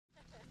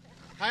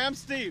Hi, I'm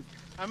Steve.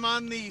 I'm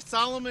on the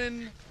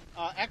Salomon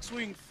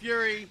X-Wing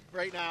Fury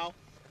right now.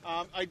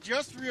 I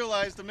just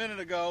realized a minute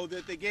ago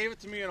that they gave it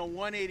to me in a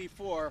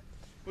 184,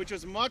 which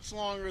is much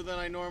longer than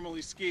I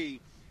normally ski.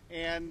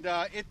 And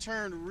it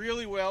turned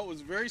really well. It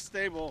was very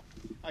stable.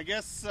 I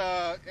guess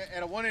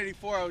at a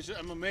 184,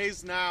 I'm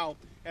amazed now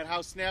at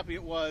how snappy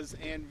it was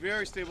and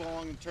very stable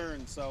along the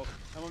turn. So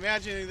I'm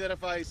imagining that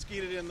if I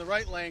skied it in the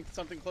right length,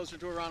 something closer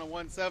to around a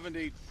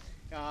 170,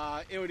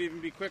 it would even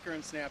be quicker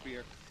and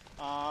snappier.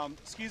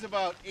 Skis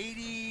about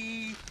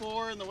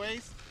 84 in the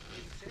waist,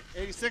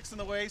 86 in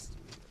the waist.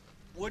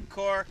 Wood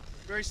core,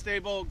 very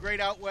stable,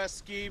 great out west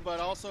ski, but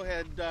also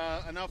had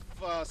enough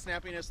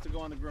snappiness to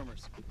go on the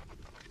groomers.